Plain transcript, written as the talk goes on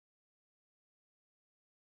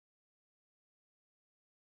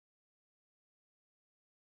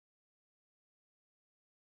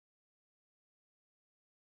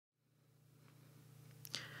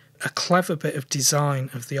a clever bit of design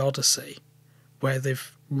of the Odyssey, where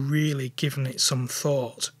they've really given it some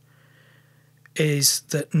thought, is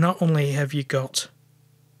that not only have you got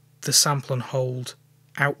the sample and hold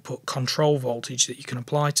output control voltage that you can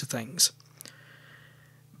apply to things,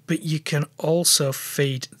 but you can also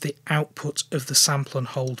feed the output of the sample and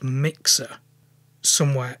hold mixer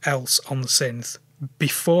somewhere else on the synth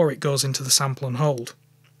before it goes into the sample and hold.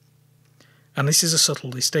 And this is a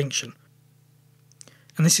subtle distinction.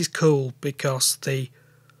 And this is cool because the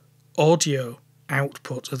audio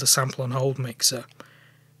output of the sample and hold mixer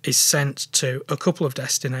is sent to a couple of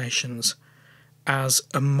destinations as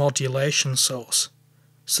a modulation source.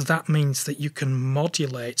 So that means that you can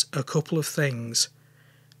modulate a couple of things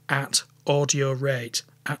at audio rate,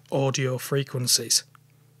 at audio frequencies.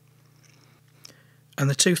 And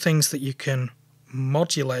the two things that you can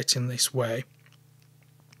modulate in this way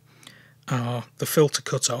are the filter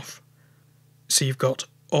cutoff. So you've got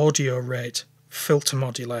audio rate filter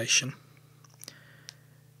modulation.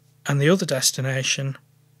 And the other destination,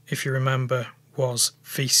 if you remember, was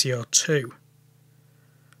VCO2.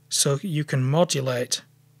 So you can modulate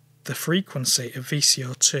the frequency of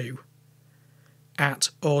VCO2 at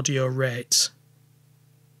audio rates.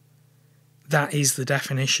 That is the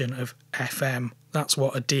definition of FM. That's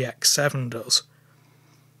what a DX7 does.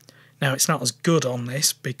 Now, it's not as good on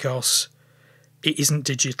this because it isn't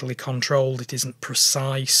digitally controlled, it isn't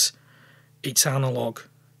precise, it's analog.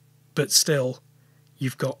 But still,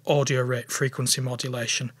 you've got audio rate frequency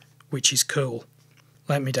modulation, which is cool.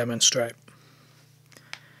 Let me demonstrate.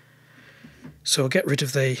 So we'll get rid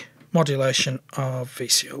of the modulation of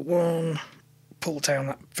VCO1, pull down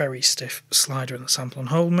that very stiff slider in the sample and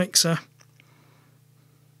hold mixer,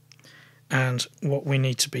 and what we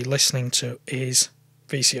need to be listening to is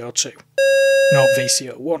VCO2, not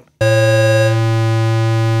VCO1.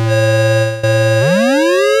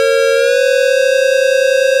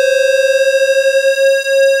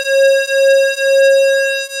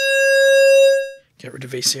 Get rid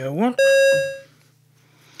of VCO1.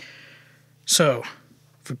 So,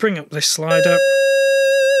 if we bring up this slider,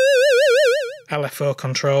 LFO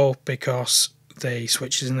control because the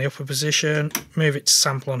switch is in the upper position, move it to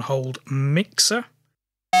sample and hold mixer.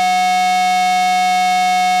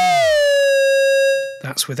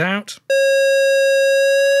 That's without.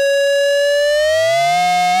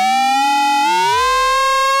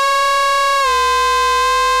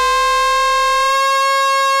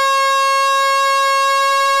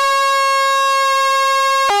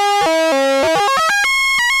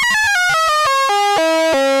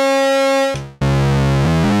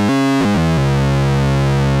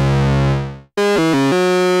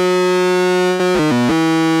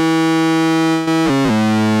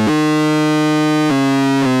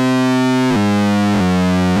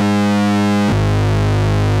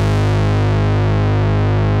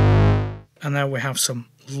 And now we have some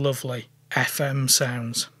lovely FM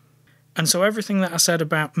sounds. And so everything that I said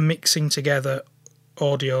about mixing together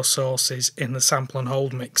audio sources in the sample and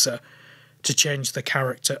hold mixer to change the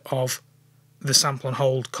character of the sample and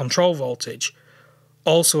hold control voltage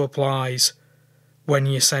also applies when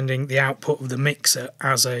you're sending the output of the mixer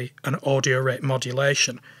as an audio rate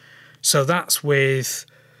modulation. So that's with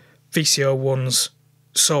VCO1's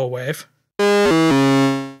saw wave.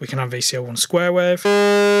 We can have VCO1 square wave,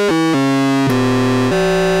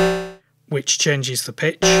 which changes the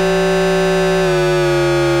pitch.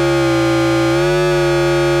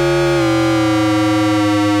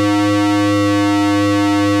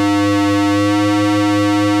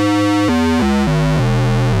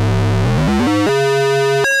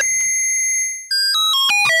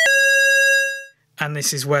 And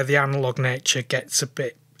this is where the analog nature gets a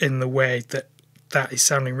bit in the way, that is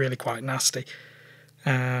sounding really quite nasty,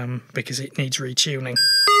 because it needs retuning.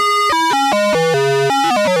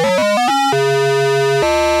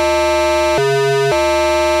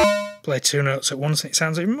 Play two notes at once and it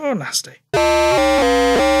sounds even more nasty.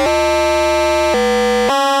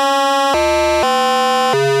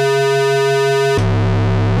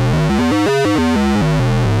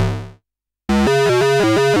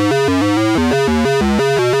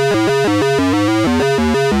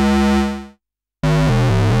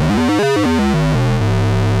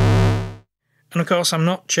 And of course I'm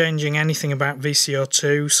not changing anything about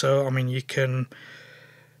VCO2, so I mean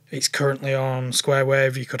it's currently on square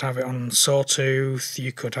wave, you could have it on sawtooth,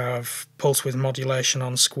 you could have pulse width modulation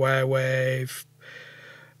on square wave.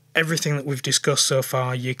 Everything that we've discussed so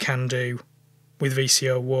far you can do with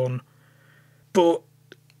VCO1, but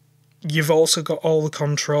you've also got all the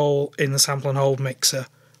control in the sample and hold mixer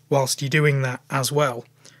whilst you're doing that as well.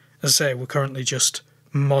 As I say, we're currently just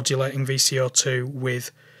modulating VCO2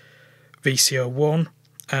 with VCO1.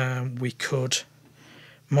 We could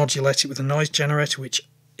modulate it with a noise generator, which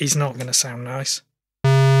is not going to sound nice.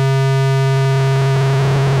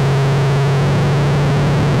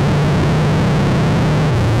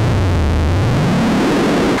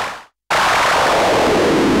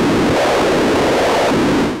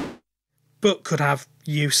 But could have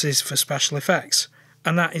uses for special effects,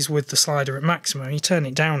 and that is with the slider at maximum. You turn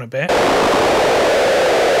it down a bit,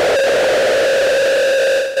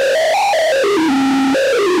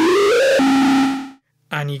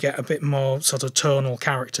 and you get a bit more sort of tonal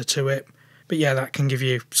character to it. But yeah, that can give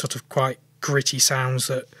you sort of quite gritty sounds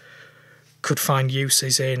that could find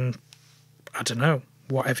uses in, I don't know,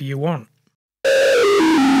 whatever you want.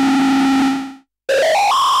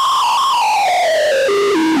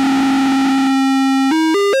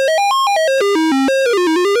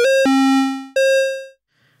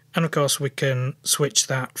 And of course we can switch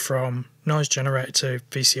that from noise generator to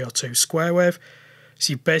VCO2 square wave.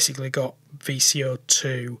 So you've basically got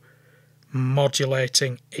VCO2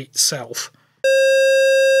 modulating itself.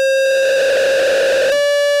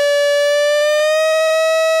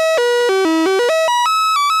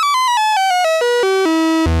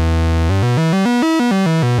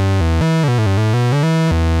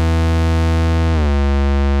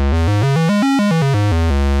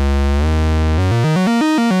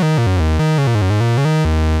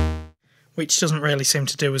 Which doesn't really seem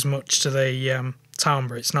to do as much to the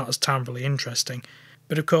timbre. It's not as timbrally interesting.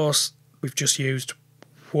 But of course, we've just used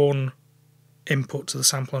one input to the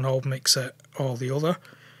sample and hold mixer or the other.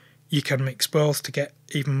 You can mix both to get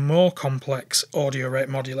even more complex audio rate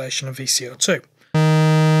modulation of VCO2.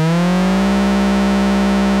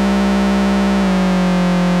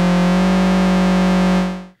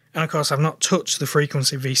 And of course, I've not touched the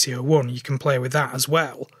frequency of VCO1. You can play with that as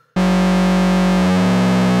well.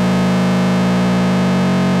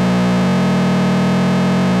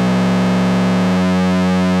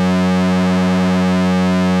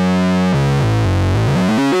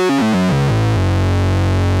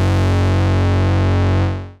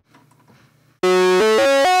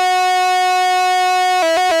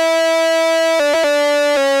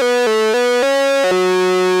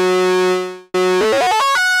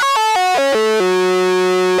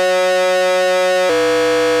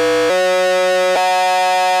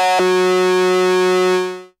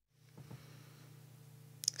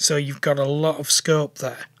 So you've got a lot of scope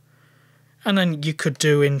there. And then you could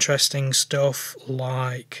do interesting stuff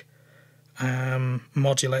like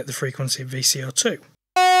modulate the frequency of VCO2.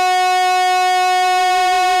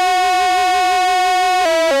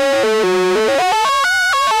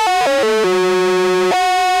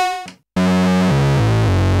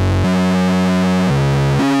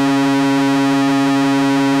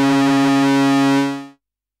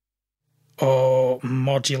 Or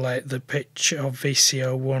modulate the pitch of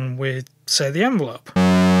VCO1 with, say, the envelope.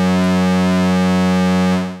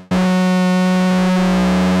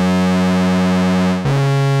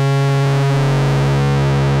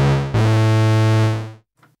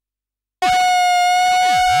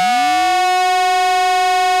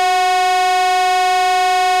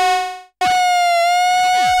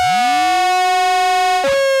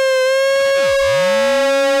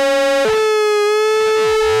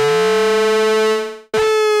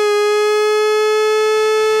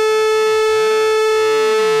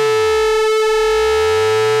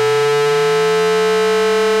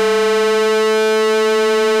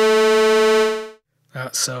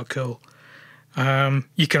 That's so cool.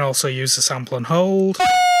 You can also use the sample and hold.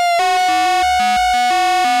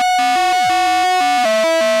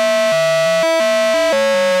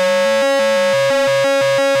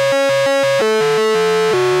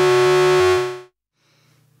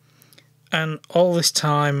 And all this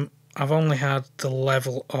time I've only had the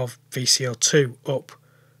level of VCO2 up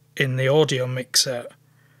in the audio mixer,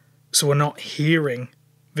 so we're not hearing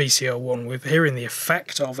VCO1, we're hearing the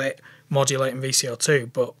effect of it modulating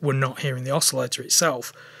VCO2, but we're not hearing the oscillator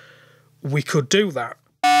itself. We could do that.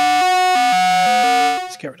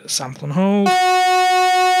 Let's get rid of the sample and hold.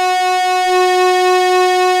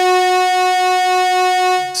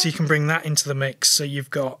 So you can bring that into the mix, so you've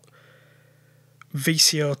got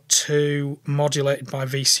VCO2 modulated by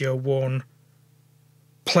VCO1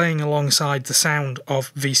 playing alongside the sound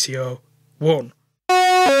of VCO1.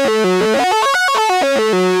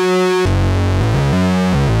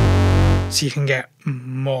 So you can get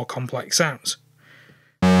more complex sounds.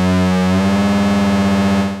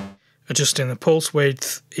 Adjusting the pulse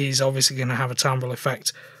width is obviously going to have a timbral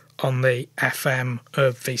effect on the FM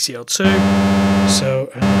of VCO2. So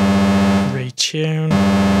retune.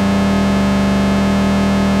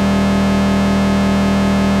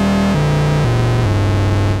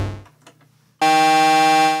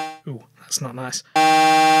 that's not nice.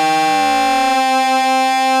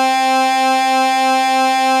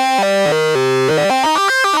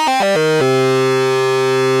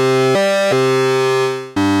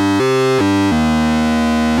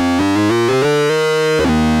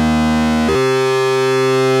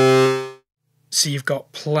 So you've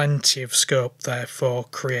got plenty of scope there for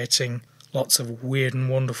creating lots of weird and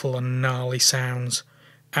wonderful and gnarly sounds.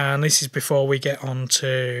 And this is before we get on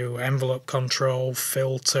to envelope control,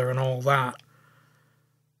 filter and all that.